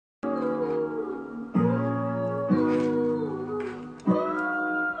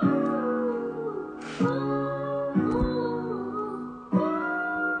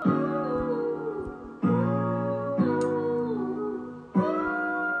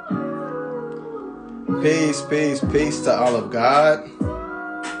Peace, peace, peace to all of God.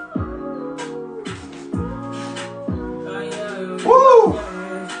 Woo!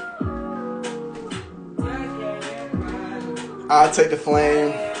 I'll take the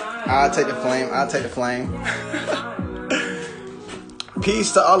flame. I'll take the flame. I'll take the flame.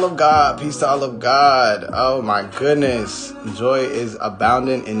 Peace to all of God. Peace to all of God. Oh my goodness. Joy is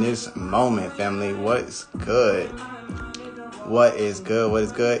abounding in this moment, family. What's good? What is good? What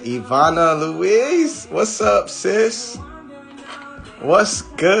is good? Ivana Louise, what's up, sis? What's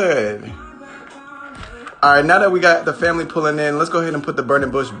good? All right, now that we got the family pulling in, let's go ahead and put the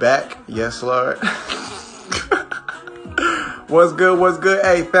burning bush back. Yes, Lord. What's good? What's good?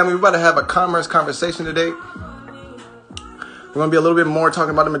 Hey, family, we're about to have a commerce conversation today. We're going to be a little bit more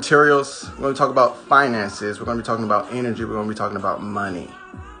talking about the materials. We're going to talk about finances. We're going to be talking about energy. We're going to be talking about money.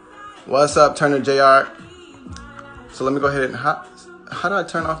 What's up, Turner JR? So let me go ahead and, how do I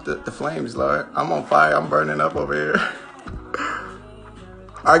turn off the flames, Lord? I'm on fire. I'm burning up over here.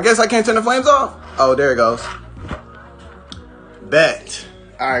 I guess I can't turn the flames off. Oh, there it goes. Bet.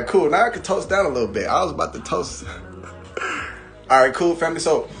 All right, cool. Now I can toast down a little bit. I was about to toast. All right, cool, family.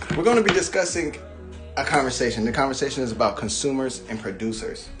 So we're going to be discussing a conversation. The conversation is about consumers and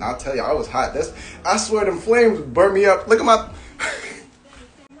producers. Now, I'll tell you, I was hot. I swear them flames burned me up. Look at my...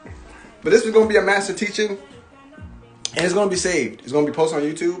 But this is going to be a master teaching. And it's going to be saved. It's going to be posted on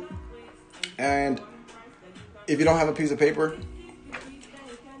YouTube. And if you don't have a piece of paper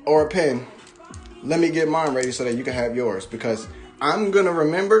or a pen, let me get mine ready so that you can have yours. Because I'm going to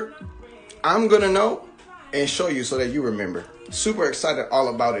remember, I'm going to know, and show you so that you remember. Super excited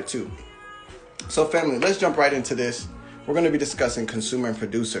all about it too. So family, let's jump right into this. We're going to be discussing consumer and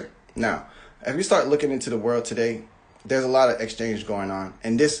producer. Now, if we start looking into the world today, there's a lot of exchange going on.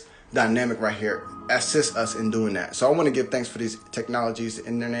 And this dynamic right here assists us in doing that. So I want to give thanks for these technologies, the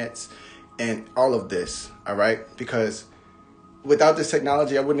internets, and all of this, all right? Because without this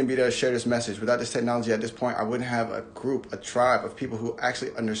technology, I wouldn't be there to share this message. Without this technology at this point, I wouldn't have a group, a tribe of people who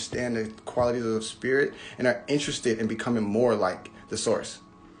actually understand the qualities of the spirit and are interested in becoming more like the source.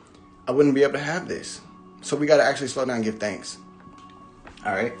 I wouldn't be able to have this. So we got to actually slow down and give thanks.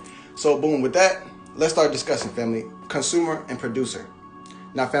 All right? So boom, with that, let's start discussing, family, consumer and producer.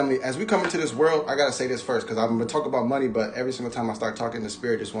 Now, family, as we come into this world, I got to say this first because I'm going to talk about money, but every single time I start talking, the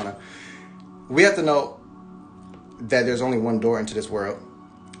spirit we have to know that there's only one door into this world,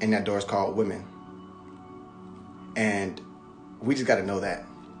 and that door is called women. And we just got to know that.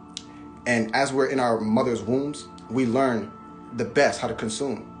 And as we're in our mother's wombs, we learn the best how to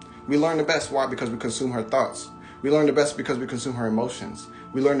consume. We learn the best. Why? Because we consume her thoughts. We learn the best because we consume her emotions.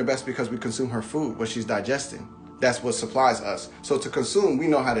 We learn the best because we consume her food, what she's digesting. That's what supplies us. So to consume, we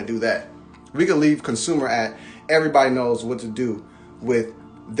know how to do that. We can leave consumer at everybody knows what to do with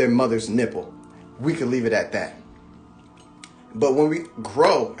their mother's nipple. We can leave it at that. But when we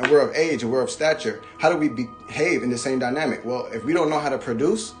grow and we're of age and we're of stature, how do we behave in the same dynamic? Well, if we don't know how to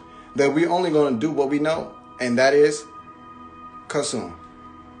produce, then we're only going to do what we know, and that is consume.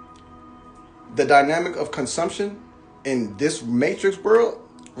 The dynamic of consumption in this matrix world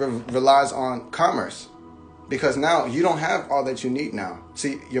relies on commerce. Because now you don't have all that you need now.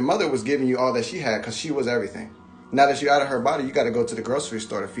 See, your mother was giving you all that she had because she was everything. Now that you're out of her body, you got to go to the grocery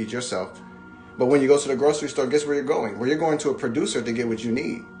store to feed yourself. But when you go to the grocery store, guess where you're going? Well, you're going to a producer to get what you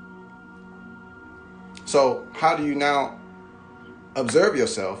need. So how do you now observe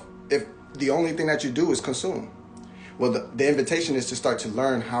yourself if the only thing that you do is consume? Well, the invitation is to start to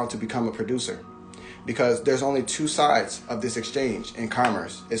learn how to become a producer. Because there's only two sides of this exchange in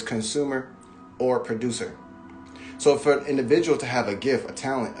commerce. It's consumer or producer. So for an individual to have a gift, a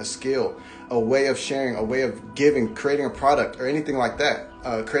talent, a skill, a way of sharing, a way of giving, creating a product or anything like that,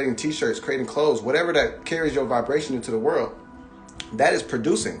 creating t-shirts, creating clothes, whatever that carries your vibration into the world, that is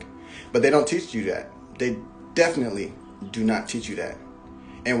producing. But they don't teach you that. They definitely do not teach you that.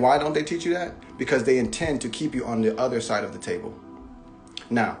 And why don't they teach you that? Because they intend to keep you on the other side of the table.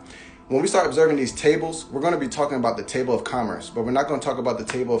 Now, when we start observing these tables, we're going to be talking about the table of commerce, but we're not going to talk about the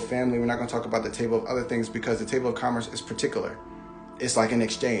table of family. We're not going to talk about the table of other things because the table of commerce is particular. It's like an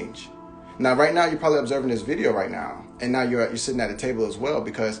exchange. Now, right now, you're probably observing this video right now, and now you're sitting at a table as well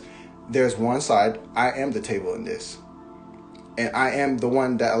because there's one side. I am the table in this, and I am the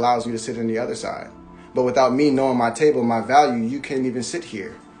one that allows you to sit on the other side. But without me knowing my table, my value, you can't even sit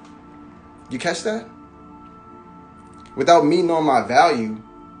here. You catch that? Without me knowing my value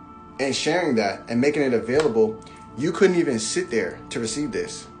and sharing that and making it available, you couldn't even sit there to receive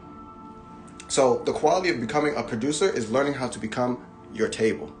this. So the quality of becoming a producer is learning how to become your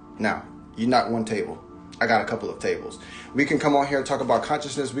table. Now, you're not one table. I got a couple of tables. We can come on here and talk about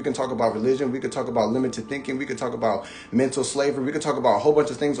consciousness. We can talk about religion. We can talk about limited thinking. We can talk about mental slavery. We can talk about a whole bunch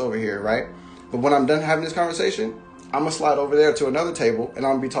of things over here, right? But when I'm done having this conversation, I'm going to slide over there to another table, and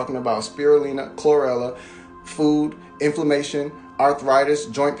I'm going to be talking about spirulina, chlorella, food, inflammation, arthritis,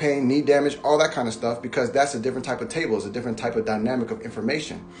 joint pain, knee damage, all that kind of stuff, because that's a different type of table. It's a different type of dynamic of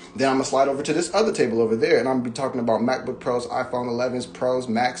information. Then I'm going to slide over to this other table over there, and I'm going to be talking about MacBook Pros, iPhone 11s, Pros,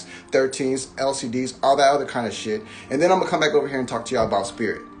 Macs, 13s, LCDs, all that other kind of shit. And then I'm going to come back over here and talk to y'all about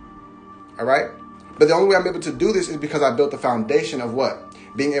spirit. All right? But the only way I'm able to do this is because I built the foundation of what?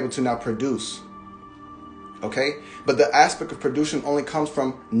 Being able to now produce. Okay? But the aspect of production only comes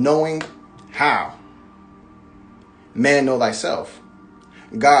from knowing how. Man, know thyself.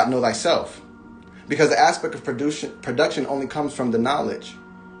 God, know thyself. Because the aspect of production only comes from the knowledge.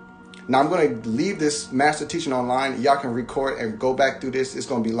 Now, I'm going to leave this master teaching online. Y'all can record and go back through this. It's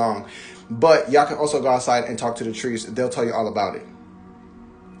going to be long. But y'all can also go outside and talk to the trees. They'll tell you all about it.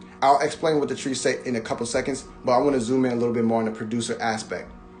 I'll explain what the trees say in a couple seconds, but I want to zoom in a little bit more on the producer aspect.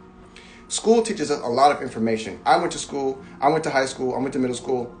 School teaches us a lot of information. I went to school. I went to high school. I went to middle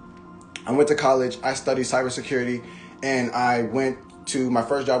school. I went to college. I studied cybersecurity. And I went to my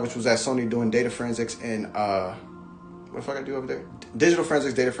first job, which was at Sony, doing data forensics and what the fuck I do over there? Digital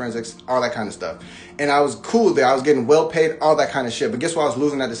forensics, data forensics, all that kind of stuff. And I was cool there. I was getting well paid, all that kind of shit. But guess what I was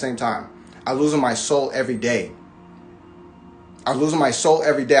losing at the same time? I was losing my soul every day. I was losing my soul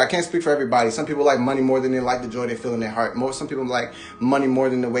every day. I can't speak for everybody. Some people like money more than they like the joy they feel in their heart. Some people like money more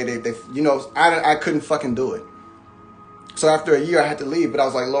than the way they you know, I couldn't fucking do it. So after a year, I had to leave. But I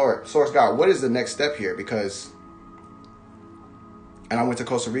was like, Lord, Source God, what is the next step here? And I went to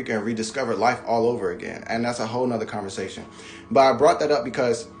Costa Rica and rediscovered life all over again. And that's a whole nother conversation. But I brought that up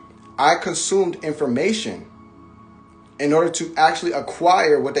because I consumed information in order to actually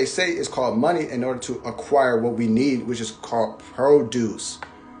acquire what they say is called money, in order to acquire what we need, which is called produce.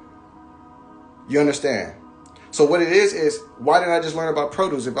 You understand? So what it is why didn't I just learn about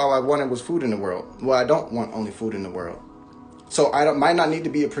produce if all I wanted was food in the world? Well, I don't want only food in the world. So I might not need to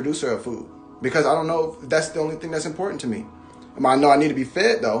be a producer of food, because I don't know if that's the only thing that's important to me. I know I need to be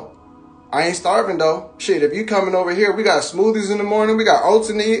fed, though. I ain't starving, though. Shit, if you coming over here, we got smoothies in the morning. We got oats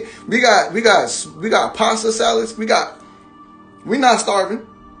in the eat. We got pasta salads. We not starving.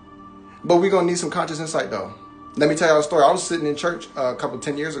 But we going to need some conscious insight, though. Let me tell y'all a story. I was sitting in church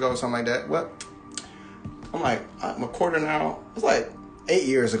 10 years ago or something like that. Well, I'm a quarter now. It's like 8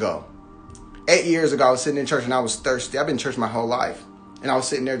 years ago. 8 years ago, I was sitting in church and I was thirsty. I've been in church my whole life. And I was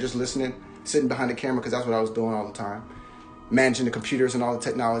sitting there just listening, sitting behind the camera, because that's what I was doing all the time. Managing the computers and all the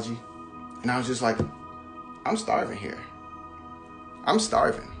technology. And I was just like, I'm starving here. I'm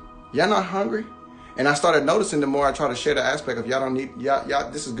starving. Y'all not hungry? And I started noticing the more I try to share the aspect of y'all don't need,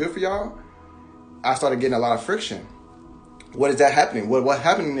 y'all, this is good for y'all. I started getting a lot of friction. What is that happening? What's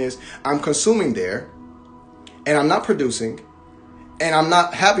happening is I'm consuming there, and I'm not producing, and I'm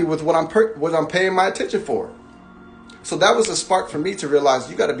not happy with what I'm paying my attention for. So that was a spark for me to realize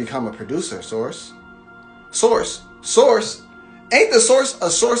you got to become a producer, Source. Source. Ain't the source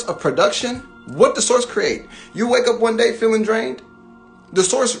a source of production? What the source create? You wake up one day feeling drained. The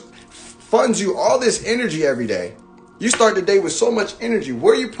source funds you all this energy every day. You start the day with so much energy.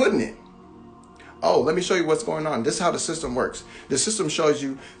 Where are you putting it? Oh, let me show you what's going on. This is how the system works. The system shows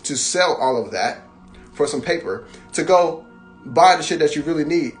you to sell all of that for some paper, to go buy the shit that you really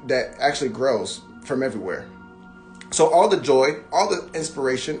need that actually grows from everywhere. So all the joy, all the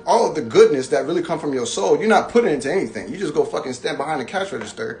inspiration, all of the goodness that really come from your soul, you're not putting into anything. You just go fucking stand behind the cash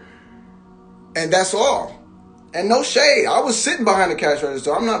register, and that's all. And no shade. I was sitting behind the cash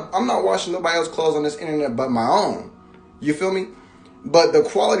register. I'm not washing nobody else's clothes on this internet but my own. You feel me? But the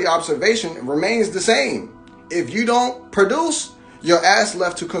quality observation remains the same. If you don't produce, your ass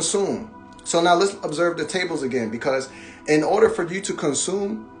left to consume. So now let's observe the tables again, because in order for you to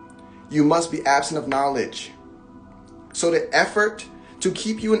consume, you must be absent of knowledge. So the effort to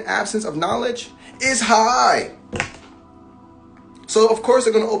keep you in absence of knowledge is high. So of course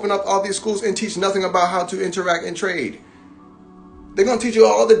they're going to open up all these schools and teach nothing about how to interact and trade. They're going to teach you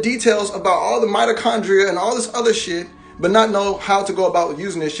all the details about all the mitochondria and all this other shit, but not know how to go about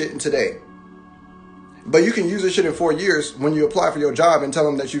using this shit in today. But you can use this shit in 4 years when you apply for your job and tell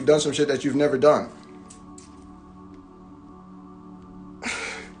them that you've done some shit that you've never done.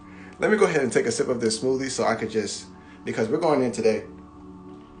 Let me go ahead and take a sip of this smoothie so I could just, because we're going in today.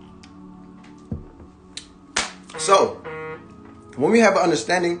 So, when we have an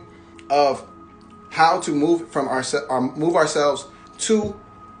understanding of how to move from move ourselves to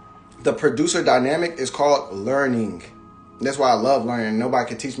the producer dynamic, is called learning. That's why I love learning. Nobody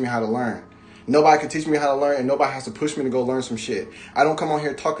can teach me how to learn. Nobody can teach me how to learn, and nobody has to push me to go learn some shit. I don't come on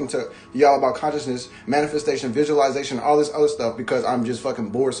here talking to y'all about consciousness, manifestation, visualization, all this other stuff because I'm just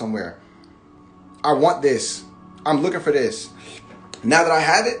fucking bored somewhere. I want this. I'm looking for this. Now that I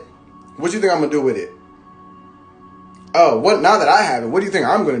have it, what do you think I'm going to do with it? Oh, what? Now that I have it, what do you think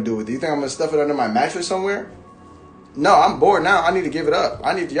I'm going to do with it? Do you think I'm going to stuff it under my mattress somewhere? No, I'm bored now. I need to give it up.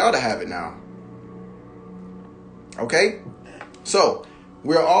 I need y'all to have it now. Okay? So,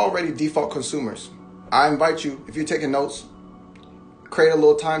 we're already default consumers. I invite you, if you're taking notes, create a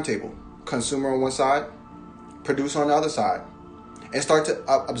little timetable. Consumer on one side, producer on the other side. And start to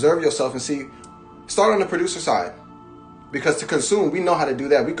observe yourself and see, start on the producer side. Because to consume, we know how to do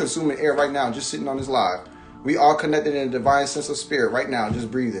that. We consume in air right now, just sitting on this live. We all connected in a divine sense of spirit right now,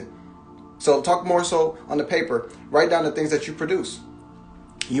 just breathing. So talk more so on the paper. Write down the things that you produce.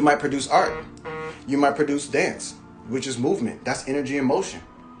 You might produce art. You might produce dance, which is movement. That's energy and motion.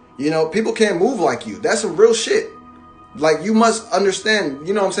 You know, people can't move like you. That's some real shit. Like, you must understand,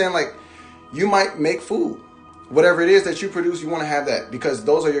 you know what I'm saying? Like, you might make food. Whatever it is that you produce, you want to have that because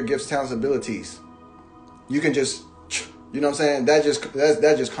those are your gifts, talents, abilities. You can just, you know what I'm saying?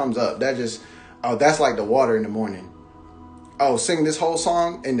 That just comes up. Oh, that's like the water in the morning. Oh, sing this whole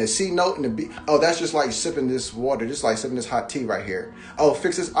song and the C note and the B. Oh, that's just like sipping this water, just like sipping this hot tea right here. Oh,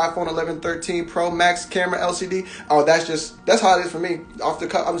 fix this iPhone 11, 13 Pro Max camera LCD. Oh, that's how it is for me. Off the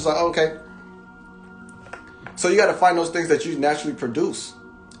cuff, I'm just like, oh, okay. So you got to find those things that you naturally produce,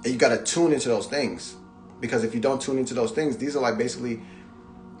 and you got to tune into those things. Because if you don't tune into those things, these are like your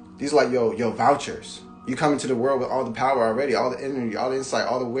vouchers. You come into the world with all the power already, all the energy, all the insight,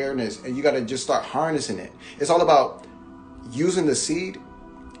 all the awareness, and you got to just start harnessing it. It's all about using the seed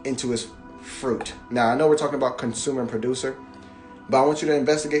into its fruit. Now, I know we're talking about consumer and producer, but I want you to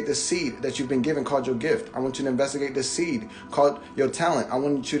investigate the seed that you've been given called your gift. I want you to investigate the seed called your talent. I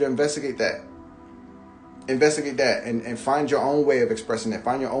want you to investigate that. Investigate that and find your own way of expressing it.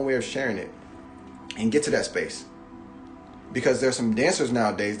 Find your own way of sharing it and get to that space. Because there's some dancers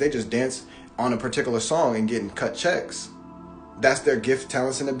nowadays, they just dance on a particular song and getting cut checks. That's their gift,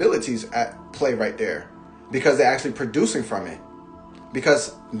 talents, and abilities at play right there. Because they're actually producing from it.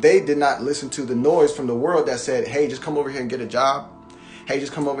 Because they did not listen to the noise from the world that said, hey, just come over here and get a job. Hey,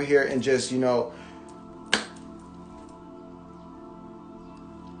 just come over here and just, we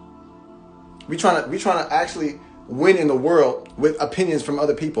trying to actually win in the world with opinions from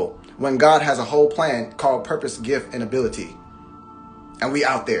other people when God has a whole plan called purpose, gift, and ability. And we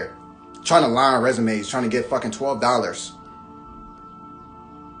out there trying to lie on resumes, trying to get fucking $12.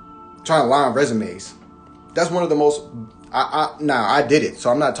 Trying to lie on resumes. That's one of the most, I did it, so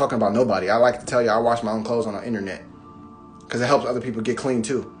I'm not talking about nobody. I like to tell you I wash my own clothes on the internet because it helps other people get clean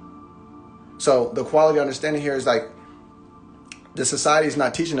too. So the quality understanding here is like, the society is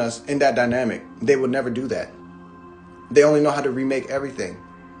not teaching us in that dynamic. They would never do that. They only know how to remake everything.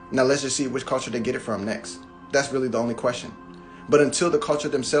 Now let's just see which culture they get it from next. That's really the only question. But until the culture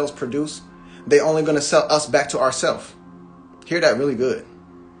themselves produce, they only going to sell us back to ourselves. Hear that really good.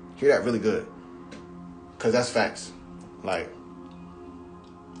 Hear that really good. Because that's facts. Like,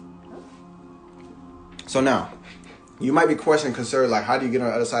 so now, you might be questioning, concerned, like, how do you get on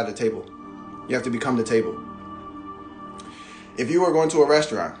the other side of the table? You have to become the table. If you are going to a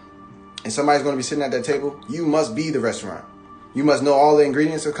restaurant and somebody's going to be sitting at that table, you must be the restaurant. You must know all the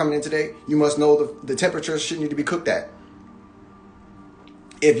ingredients that are coming in today. You must know the temperature shit need to be cooked at.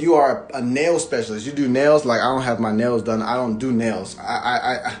 If you are a nail specialist, you do nails. Like, I don't have my nails done. I don't do nails.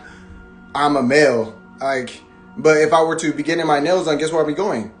 I'm a male. Like, but if I were to be getting my nails done, guess where I'd be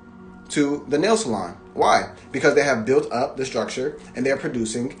going? To the nail salon. Why? Because they have built up the structure and they're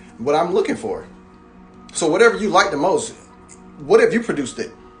producing what I'm looking for. So whatever you like the most, what if you produced it?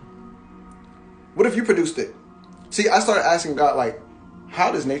 What if you produced it? See, I started asking God, like,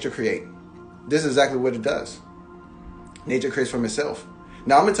 how does nature create? This is exactly what it does. Nature creates from itself.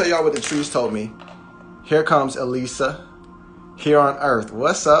 Now, I'm going to tell y'all what the trees told me. Here comes Elisa, here on earth.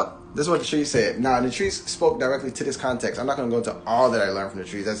 What's up? This is what the trees said. Now, the trees spoke directly to this context. I'm not going to go into all that I learned from the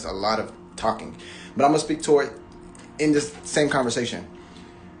trees. That's a lot of talking. But I'm going to speak to it in this same conversation.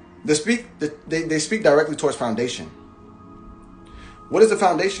 They speak directly towards foundation. What is the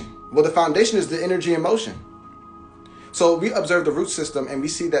foundation? Well, the foundation is the energy in motion. So we observe the root system and we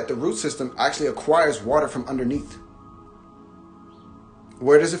see that the root system actually acquires water from underneath.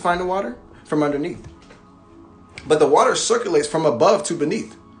 Where does it find the water? From underneath. But the water circulates from above to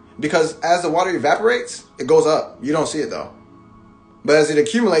beneath. Because as the water evaporates, it goes up. You don't see it though. But as it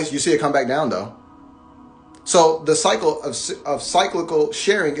accumulates, you see it come back down though. So the cycle of cyclical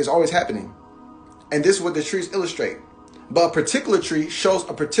sharing is always happening. And this is what the trees illustrate. But a particular tree shows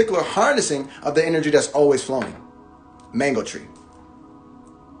a particular harnessing of the energy that's always flowing. Mango tree.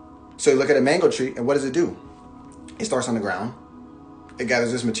 So you look at a mango tree, and what does it do? It starts on the ground. It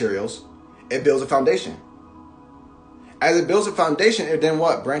gathers its materials. It builds a foundation. As it builds a foundation, it then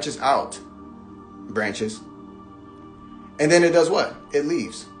what? Branches out. Branches. And then it does what? It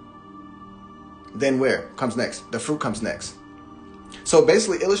leaves. Then where? Comes next. The fruit comes next. So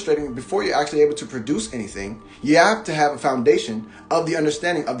basically illustrating, before you're actually able to produce anything, you have to have a foundation of the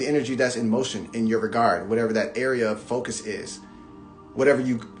understanding of the energy that's in motion in your regard, whatever that area of focus is. Whatever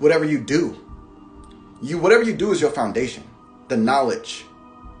you do. Whatever you do is your foundation. The knowledge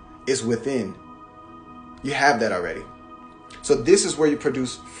is within. You have that already. So this is where you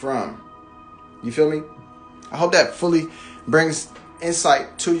produce from. You feel me? I hope that fully brings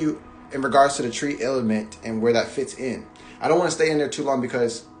insight to you in regards to the tree element and where that fits in. I don't want to stay in there too long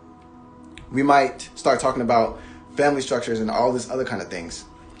because we might start talking about family structures and all this other kind of things.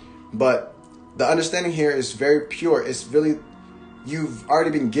 But the understanding here is very pure. It's really, you've already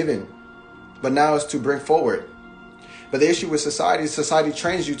been given, but now it's to bring forward. But the issue with society is society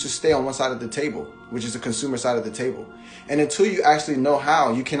trains you to stay on one side of the table, which is the consumer side of the table. And until you actually know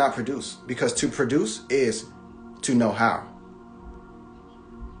how, you cannot produce, because to produce is to know how.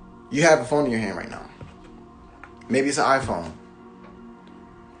 You have a phone in your hand right now. Maybe it's an iPhone.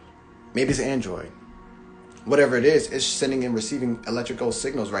 Maybe it's an Android. Whatever it is, it's sending and receiving electrical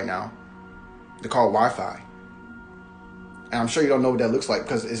signals right now. They're called Wi-Fi. And I'm sure you don't know what that looks like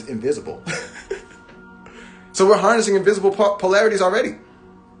because it's invisible. So we're harnessing invisible polarities already.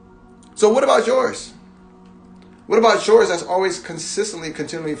 So what about yours? What about yours that's always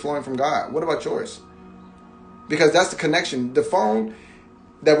continually flowing from God? What about yours? Because that's the connection. The phone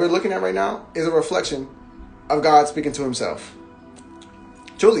that we're looking at right now is a reflection of God speaking to himself.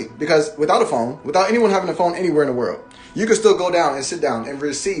 Truly, because without a phone, without anyone having a phone anywhere in the world, you can still go down and sit down and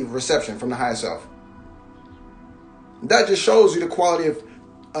receive reception from the higher self. That just shows you the quality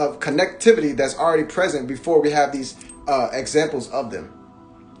of connectivity that's already present before we have these examples of them.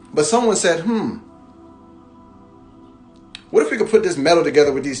 But someone said, what if we could put this metal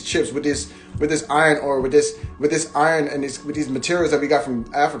together with these chips, with this iron ore, with this iron and with these materials that we got from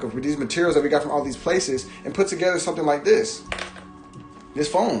Africa, with these materials that we got from all these places, and put together something like this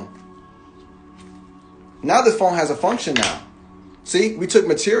phone. Now this phone has a function now. See, we took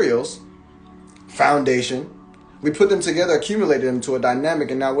materials, foundation, we put them together, accumulated them to a dynamic,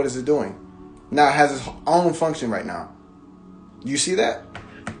 and now what is it doing? Now it has its own function right now. You see that?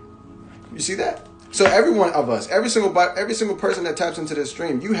 You see that? So every one of us, every single person that taps into this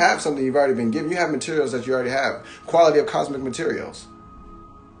stream, you have something you've already been given. You have materials that you already have, quality of cosmic materials.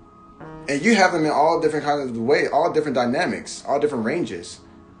 And you have them in all different kinds of ways, all different dynamics, all different ranges.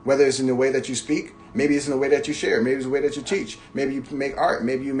 Whether it's in the way that you speak, maybe it's in the way that you share, maybe it's the way that you teach, maybe you make art,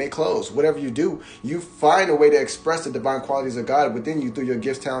 maybe you make clothes. Whatever you do, you find a way to express the divine qualities of God within you through your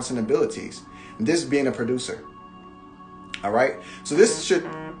gifts, talents, and abilities. This being a producer. All right? So this should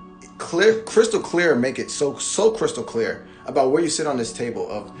crystal clear, make it so crystal clear about where you sit on this table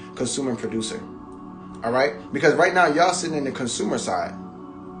of consumer and producer. All right? Because right now y'all sitting in the consumer side,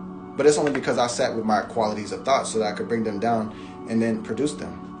 but it's only because I sat with my qualities of thought so that I could bring them down and then produce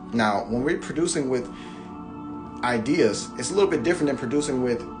them. Now, when we're producing with ideas, it's a little bit different than producing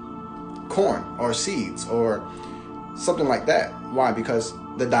with corn or seeds or something like that. Why? Because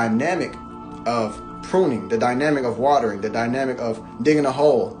the dynamic of pruning, the dynamic of watering, the dynamic of digging a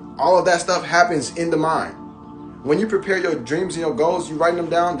hole, all of that stuff happens in the mind. When you prepare your dreams and your goals, you write them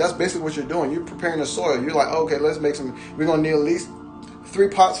down. That's basically what you're doing. You're preparing the soil. You're like, okay, let's make some. We're going to need at least 3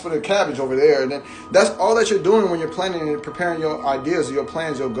 pots for the cabbage over there. And then that's all that you're doing when you're planning and preparing your ideas, your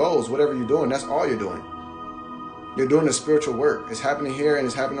plans, your goals, whatever you're doing. That's all you're doing. You're doing the spiritual work. It's happening here and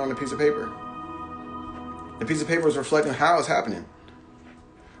it's happening on a piece of paper. The piece of paper is reflecting how it's happening.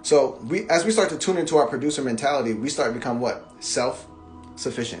 So as we start to tune into our producer mentality, we start to become what?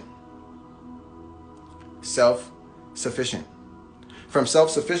 Self-sufficient. Self-sufficient. From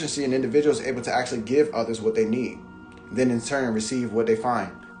self-sufficiency, an individual is able to actually give others what they need. Then in turn receive what they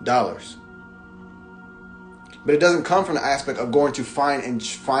find, dollars. But it doesn't come from the aspect of going to find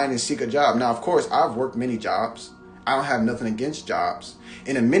and seek a job. Now, of course, I've worked many jobs. I don't have nothing against jobs.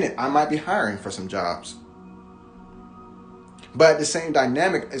 In a minute, I might be hiring for some jobs. But the same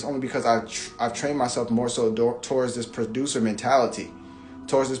dynamic is only because I've trained myself more so towards this producer mentality.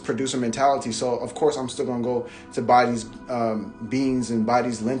 So, of course, I'm still going to go to buy these beans and buy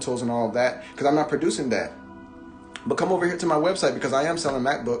these lentils and all of that because I'm not producing that. But come over here to my website because I am selling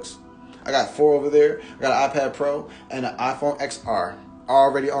MacBooks. I got 4 over there. I got an iPad Pro and an iPhone XR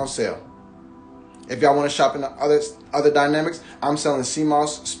already on sale. If y'all want to shop in the other dynamics, I'm selling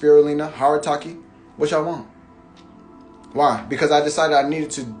CMOS, Spirulina, Harataki. What y'all want? Why? Because I decided I needed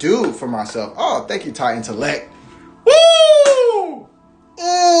to do for myself. Oh, thank you, Ty Intellect. Woo!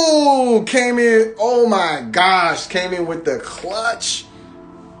 Ooh, came in. Oh my gosh, came in with the clutch.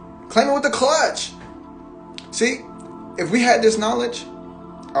 Claiming with the clutch. See, if we had this knowledge,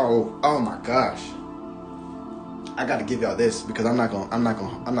 oh my gosh. I got to give y'all this because I'm not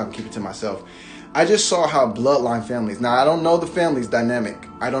gonna keep it to myself. I just saw how bloodline families. Now I don't know the family's dynamic.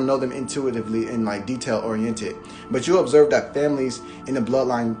 I don't know them intuitively and like detail oriented. But you observe that families in the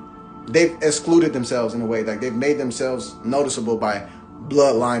bloodline, they've excluded themselves in a way, like they've made themselves noticeable by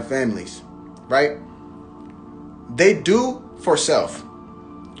bloodline families, right? They do for self,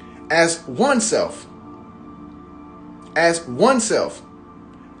 as oneself. It's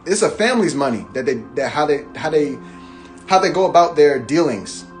a family's money how they go about their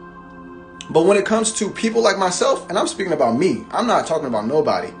dealings. But when it comes to people like myself, and I'm speaking about me, I'm not talking about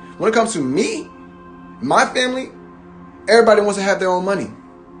nobody. When it comes to me, my family, everybody wants to have their own money.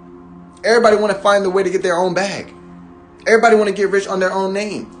 Everybody want to find the way to get their own bag. Everybody want to get rich on their own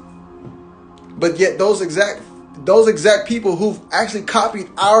name. But yet those exact people who've actually copied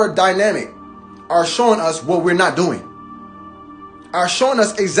our dynamic are showing us what we're not doing. Are showing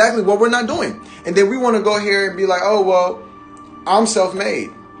us exactly what we're not doing. And then we want to go here and be like, oh, well, I'm self-made.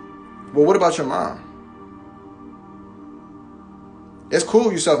 Well, what about your mom? It's cool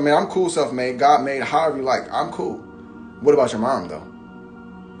you self-made. I'm cool self-made. God made however you like. I'm cool. What about your mom, though?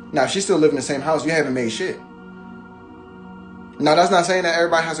 Now, if she's still living in the same house, you haven't made shit. Now, that's not saying that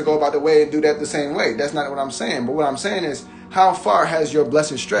everybody has to go about the way and do that the same way. That's not what I'm saying. But what I'm saying is, how far has your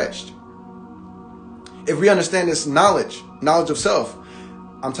blessing stretched? If we understand this knowledge of self,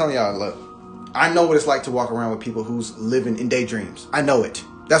 I'm telling y'all, look, I know what it's like to walk around with people who's living in daydreams. I know it.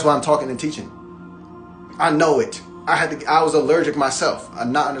 That's why I'm talking and teaching. I know it. I was allergic myself.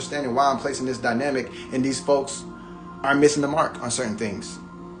 I'm not understanding why I'm placing this dynamic and these folks are missing the mark on certain things.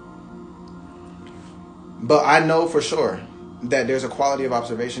 But I know for sure that there's a quality of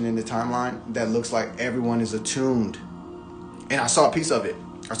observation in the timeline that looks like everyone is attuned. And I saw a piece of it.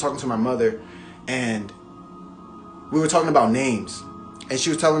 I was talking to my mother and we were talking about names. And she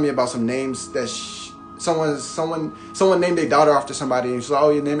was telling me about some names that someone named their daughter after somebody, and she's like, oh,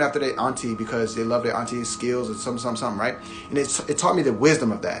 you're named after their auntie because they love their auntie's skills or something, right? And it taught me the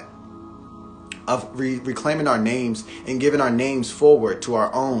wisdom of that, of reclaiming our names and giving our names forward to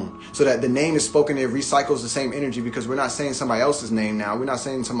our own, so that the name is spoken, it recycles the same energy, because we're not saying somebody else's name now. We're not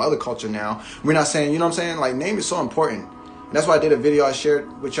saying some other culture now. We're not saying, you know what I'm saying? Like, name is so important. And that's why I did a video. I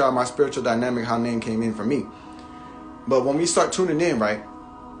shared with y'all my spiritual dynamic, how name came in for me. But when we start tuning in, right,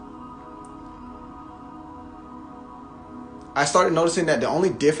 I started noticing that the only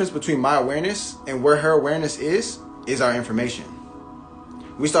difference between my awareness and where her awareness is our information.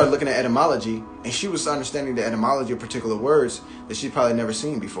 We started looking at etymology, and she was understanding the etymology of particular words that she's probably never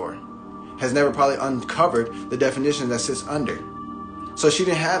seen before, has never probably uncovered the definition that sits under. So she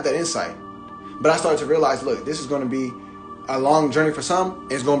didn't have that insight. But I started to realize, look, this is going to be a long journey for some,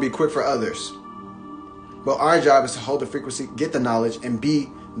 and it's going to be quick for others. But our job is to hold the frequency, get the knowledge, and be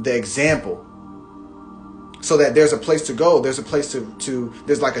the example. So that there's a place to go. There's a place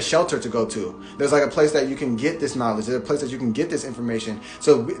there's like a shelter to go to. There's like a place that you can get this knowledge. There's a place that you can get this information.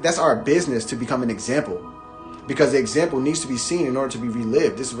 So that's our business, to become an example. Because the example needs to be seen in order to be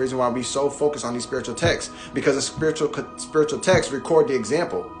relived. This is the reason why we so focus on these spiritual texts. Because the spiritual texts record the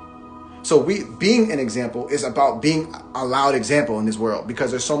example. So being an example is about being a loud example in this world. Because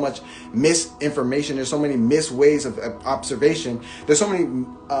there's so much misinformation. There's so many ways of observation. There's so many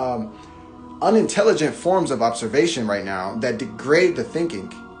unintelligent forms of observation right now that degrade the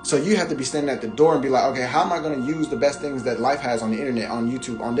thinking. So you have to be standing at the door and be like, okay, how am I going to use the best things that life has on the internet, on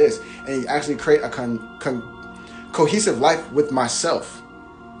YouTube, on this, and actually create a cohesive life with myself?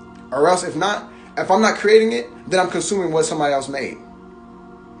 Or else, if I'm not creating it, then I'm consuming what somebody else made.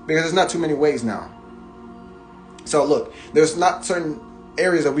 Because there's not too many ways now. So look, there's not certain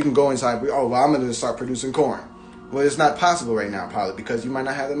areas that we can go inside. I'm going to start producing corn. Well, it's not possible right now, probably, because you might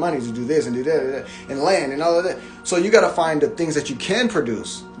not have the money to do this and do that and land and all of that. So you got to find the things that you can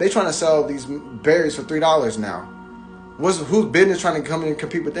produce. They trying to sell these berries for $3 now. Whose business trying to come in and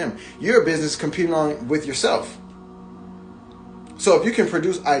compete with them? Your business competing with yourself. So if you can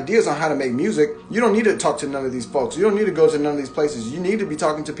produce ideas on how to make music, you don't need to talk to none of these folks. You don't need to go to none of these places. You need to be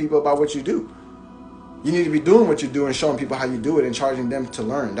talking to people about what you do. You need to be doing what you do and showing people how you do it and charging them to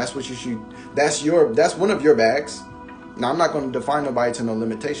learn. That's what you should. That's one of your bags. Now, I'm not going to define nobody to no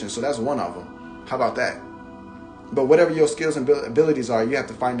limitations, so that's one of them. How about that? But whatever your skills and abilities are, you have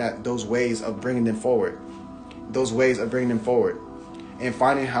to find out those ways of bringing them forward. Those ways of bringing them forward. And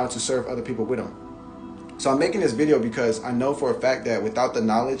finding how to serve other people with them. So I'm making this video because I know for a fact that without the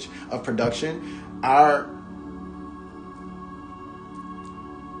knowledge of production,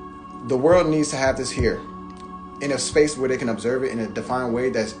 the world needs to have this here in a space where they can observe it in a defined way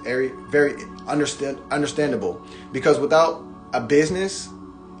that's very, very understandable. Because without a business,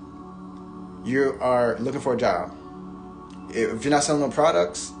 you are looking for a job. If you're not selling no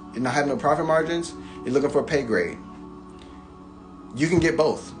products, you're not having no profit margins, you're looking for a pay grade. You can get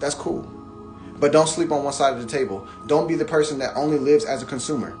both. That's cool. But don't sleep on one side of the table. Don't be the person that only lives as a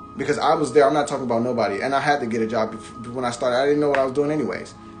consumer. Because I was there. I'm not talking about nobody. And I had to get a job when I started. I didn't know what I was doing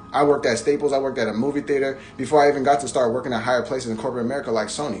anyways. I worked at Staples. I worked at a movie theater before I even got to start working at higher places in corporate America like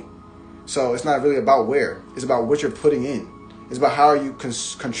Sony. So it's not really about where. It's about what you're putting in. It's about how are you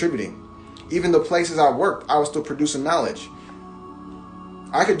contributing. Even the places I worked, I was still producing knowledge.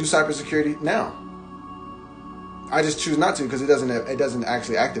 I could do cybersecurity now. I just choose not to because it doesn't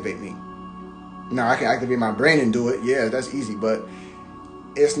actually activate me. Now I can activate my brain and do it. Yeah, that's easy, but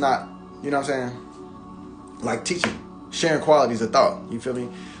it's not, you know what I'm saying? Like teaching, sharing qualities of thought. You feel me?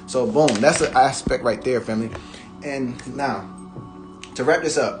 So boom, that's an aspect right there, family. And now, to wrap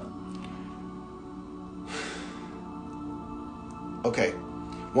this up. Okay,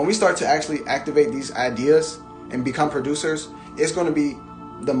 when we start to actually activate these ideas and become producers, it's going to be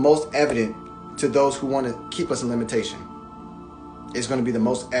the most evident to those who want to keep us in limitation. It's going to be the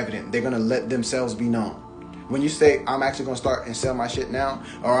most evident. They're going to let themselves be known. When you say, I'm actually going to start and sell my shit now,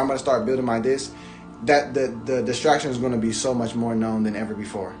 or I'm going to start building my this, that the distraction is going to be so much more known than ever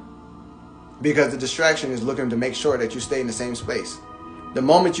before. Because the distraction is looking to make sure that you stay in the same space. The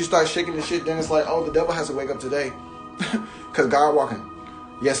moment you start shaking the shit, then it's like, oh, the devil has to wake up today. Because God walking.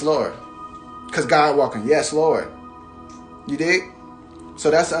 Yes, Lord. Because God walking. Yes, Lord. You dig? So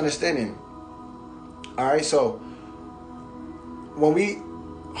that's the understanding. All right, so when we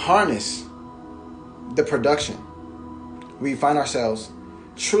harness the production, we find ourselves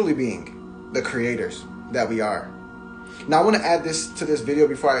truly being the creators that we are. Now, I want to add this to this video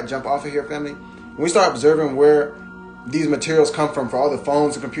before I jump off of here, family. When we start observing where these materials come from for all the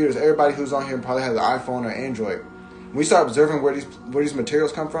phones and computers, everybody who's on here probably has an iPhone or Android. When we start observing where these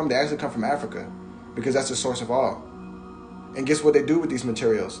materials come from, they actually come from Africa because that's the source of all. And guess what they do with these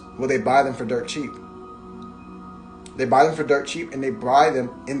materials? Well, they buy them for dirt cheap. They buy them for dirt cheap, and they buy them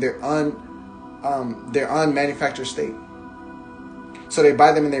in their unmanufactured state. So they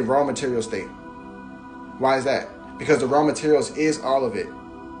buy them in their raw material state. Why is that? Because the raw materials is all of it.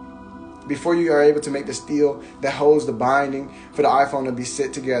 Before you are able to make the steel that holds the binding for the iPhone to be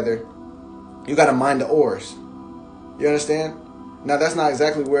set together, you got to mine the ores. You understand? Now, that's not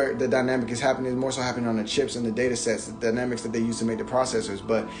exactly where the dynamic is happening. It's more so happening on the chips and the data sets, the dynamics that they use to make the processors.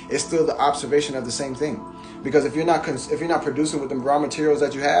 But it's still the observation of the same thing. Because if you're not producing with the raw materials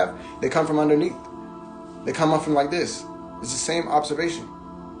that you have, they come from underneath. They come up from like this. It's the same observation.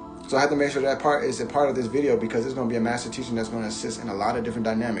 So I have to make sure that part is a part of this video because it's going to be a master teaching that's going to assist in a lot of different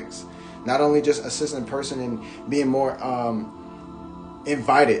dynamics. Not only just assisting a person in being more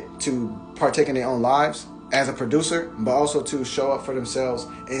invited to partake in their own lives as a producer, but also to show up for themselves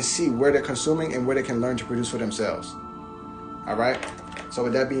and see where they're consuming and where they can learn to produce for themselves. All right? So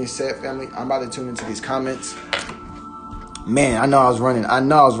with that being said, family, I'm about to tune into these comments. Man, I know I was running. I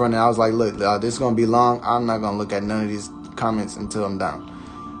was like, look, this is going to be long. I'm not going to look at none of these comments until I'm done.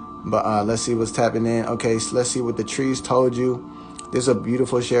 But let's see what's tapping in. Okay, so let's see what the trees told you. This is a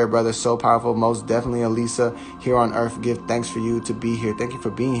beautiful share, brother. So powerful. Most definitely, Elisa, here on Earth. Give thanks for you to be here. Thank you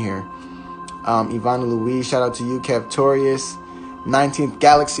for being here. Ivana Louise, shout out to you. Captorius, 19th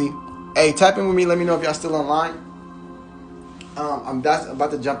Galaxy. Hey, tap in with me. Let me know if y'all still online. I'm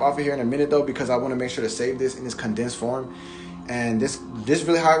about to jump off of here in a minute, though, because I want to make sure to save this in this condensed form. And this is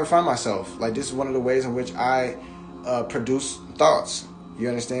really how I refine myself. Like, this is one of the ways in which I produce thoughts. You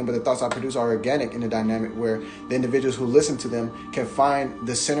understand? But the thoughts I produce are organic in a dynamic where the individuals who listen to them can find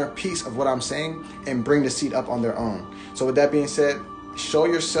the centerpiece of what I'm saying and bring the seed up on their own. So with that being said, show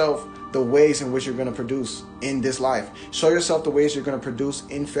yourself the ways in which you're going to produce in this life. Show yourself the ways you're going to produce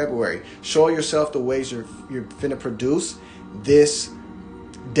in February. Show yourself the ways you're going to produce this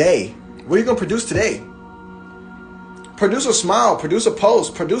day. What are you going to produce today? Produce a smile, produce a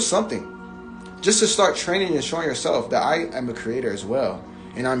post, produce something. Just to start training and showing yourself that I am a creator as well.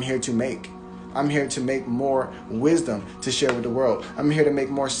 And I'm here to make. I'm here to make more wisdom to share with the world. I'm here to make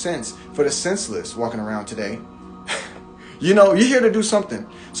more sense for the senseless walking around today. You know, you're here to do something.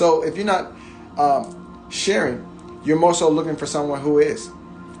 So if you're not sharing, you're more so looking for someone who is.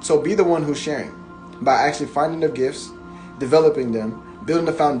 So be the one who's sharing. by actually finding their gifts, developing them, building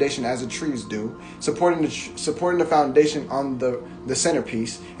the foundation as the trees do, supporting the foundation on the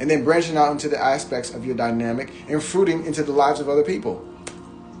centerpiece, and then branching out into the aspects of your dynamic and fruiting into the lives of other people.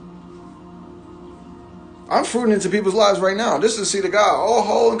 I'm fruiting into people's lives right now. This is See the God, all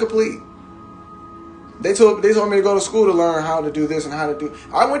whole and complete. They told me to go to school to learn how to do this and how to do.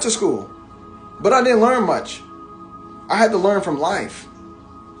 I went to school, but I didn't learn much. I had to learn from life.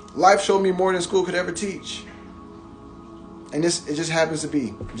 Life showed me more than school could ever teach. And it just happens to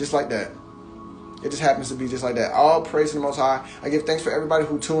be just like that. It just happens to be just like that. All praise to the Most High. I give thanks for everybody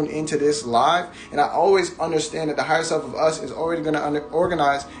who tuned into this live. And I always understand that the higher self of us is already going to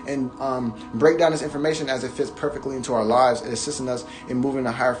organize and break down this information as it fits perfectly into our lives, and assisting us in moving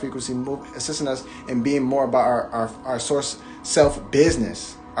a higher frequency, assisting us in being more about our source self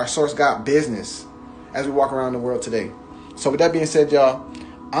business, our source God business as we walk around the world today. So with that being said, y'all,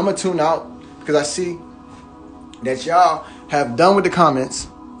 I'm going to tune out because I see that y'all have done with the comments,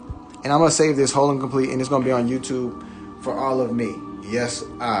 and I'm going to save this whole and complete, and it's going to be on YouTube for all of me. Yes,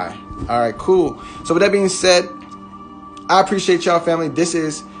 I. All right, cool. So with that being said, I appreciate y'all, family. This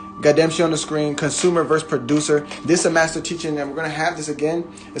is Gademshi on the screen, consumer versus producer. This is a master teaching, and we're going to have this again.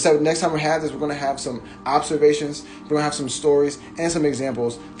 Except next time we have this, we're going to have some observations, we're going to have some stories, and some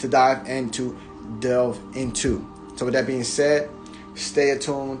examples to dive and to delve into. So with that being said, stay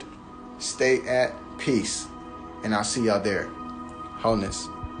attuned, stay at peace. And I'll see y'all there. Wholeness.